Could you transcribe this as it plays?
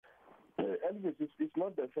Elvis, it's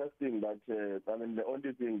not the first thing that, the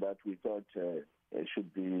only thing that we thought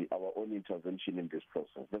should be our own intervention in this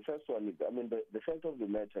process. The first one is, the fact of the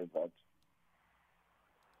matter is that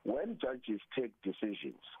when judges take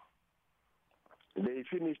decisions, they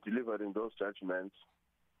finish delivering those judgments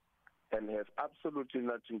and have absolutely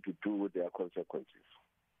nothing to do with their consequences.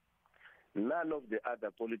 None of the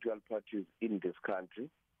other political parties in this country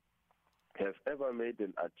have ever made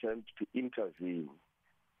an attempt to intervene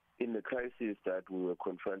in the crisis that we were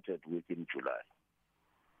confronted with in July.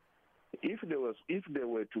 If there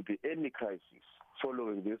were to be any crisis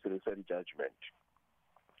following this recent judgment,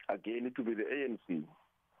 again it would be the ANC.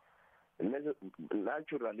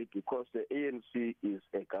 Naturally, because the ANC is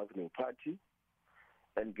a governing party,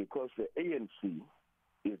 and because the ANC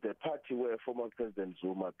is the party where former President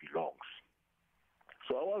Zuma belongs.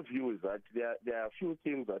 So our view is that there are a few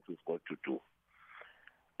things that we've got to do.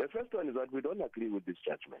 The first one is that we don't agree with this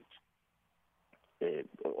judgment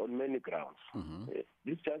on many grounds.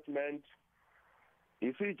 This judgment,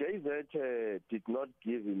 you see, JZ did not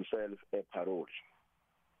give himself a parole.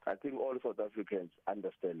 I think all South Africans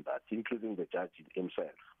understand that, including the judge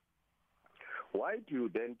himself. Why do you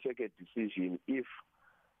then take a decision if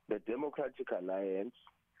the Democratic Alliance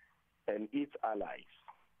and its allies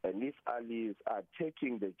are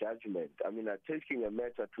taking the judgment, are taking a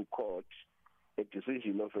matter to court, a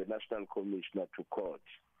decision of a national commissioner to court?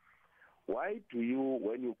 Why do you,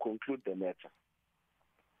 when you conclude the matter,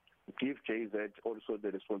 give JZ also the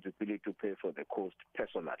responsibility to pay for the cost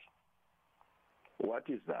personally? What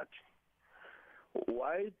is that?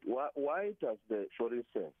 Why does the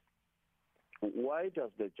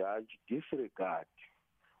judge disregard,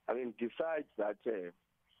 decides that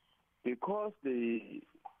because the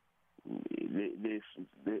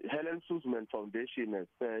Helen Suzman Foundation has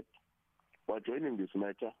said we're joining this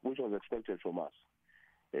matter, which was expected from us.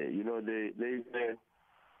 There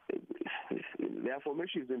are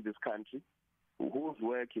formations in this country whose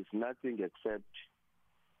work is nothing except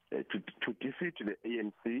to defeat the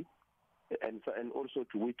ANC and also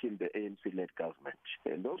to weaken the ANC-led government.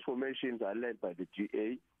 And those formations are led by the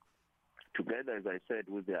GA, together, as I said,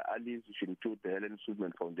 with their allies, which include the Helen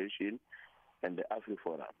Suzman Foundation and the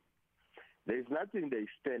AfriForum. There is nothing they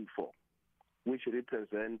stand for which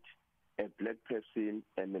represent a black person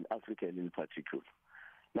and an African in particular.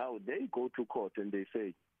 Now, they go to court and they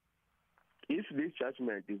say, if this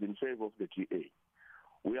judgment is in favor of the GA,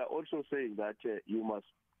 we are also saying that you must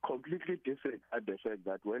completely disregard the fact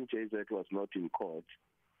that when JZ was not in court,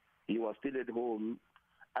 he was still at home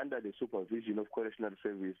under the supervision of correctional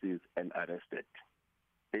services and arrested.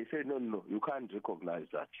 They say, no, you can't recognize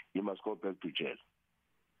that. You must go back to jail.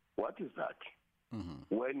 What is that?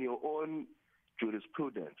 When your own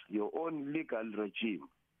jurisprudence, your own legal regime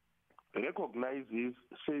recognizes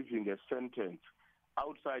serving a sentence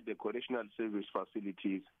outside the correctional service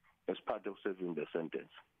facilities as part of serving the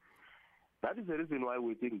sentence. That is the reason why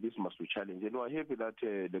we think this must be challenged. And we're happy that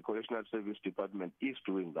the Correctional Service Department is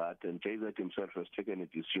doing that, and JZ himself has taken a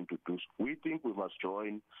decision to do so. We think we must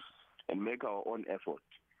join and make our own effort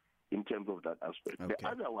in terms of that aspect. Okay. The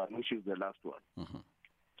other one, which is the last one,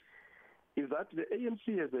 is that the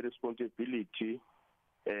ANC has a responsibility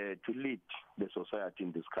to lead the society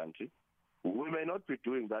in this country. We may not be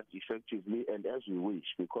doing that effectively and as we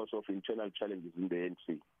wish because of internal challenges in the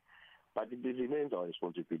ANC, but it remains our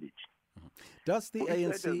responsibility. Does the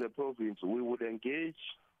ANC... As a province, we would engage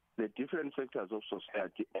the different sectors of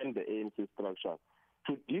society and the ANC structure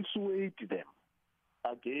to dissuade them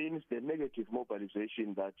against the negative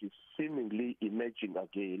mobilization that is seemingly emerging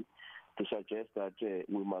again to suggest that they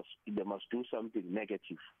must do something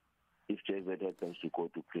negative if JZ happens to go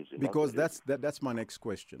to prison. Because that's my next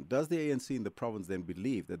question. Does the ANC in the province then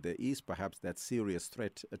believe that there is perhaps that serious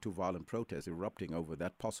threat to violent protests erupting over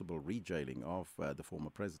that possible rejailing of the former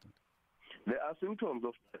president? There are symptoms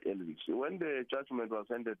of that, Elvis. When the judgment was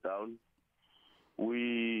handed down,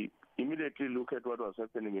 we immediately look at what was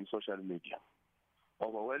happening in social media,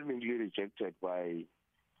 overwhelmingly rejected by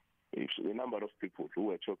a number of people who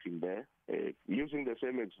were talking there, using the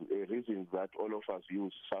same reasons that all of us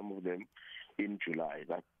used, some of them in July.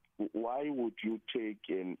 That why would you take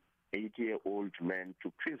an 80-year-old man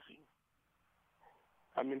to prison?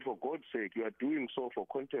 For God's sake, you are doing so for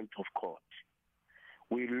contempt of court.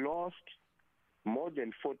 We lost more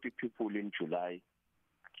than 40 people in July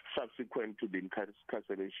subsequent to the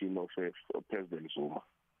incarceration of President Zuma.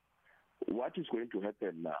 What is going to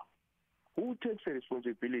happen now? Who takes the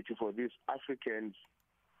responsibility for these Africans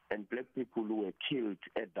and black people who were killed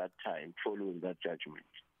at that time following that judgment?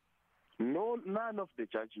 None of the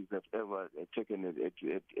judges have ever taken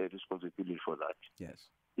a responsibility for that. Yes.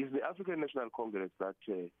 it's the African National Congress that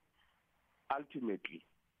ultimately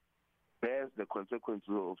bears the consequences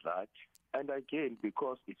of that. And again,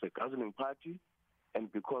 because it's a governing party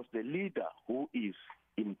and because the leader who is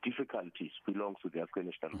in difficulties belongs to the African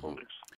National Congress.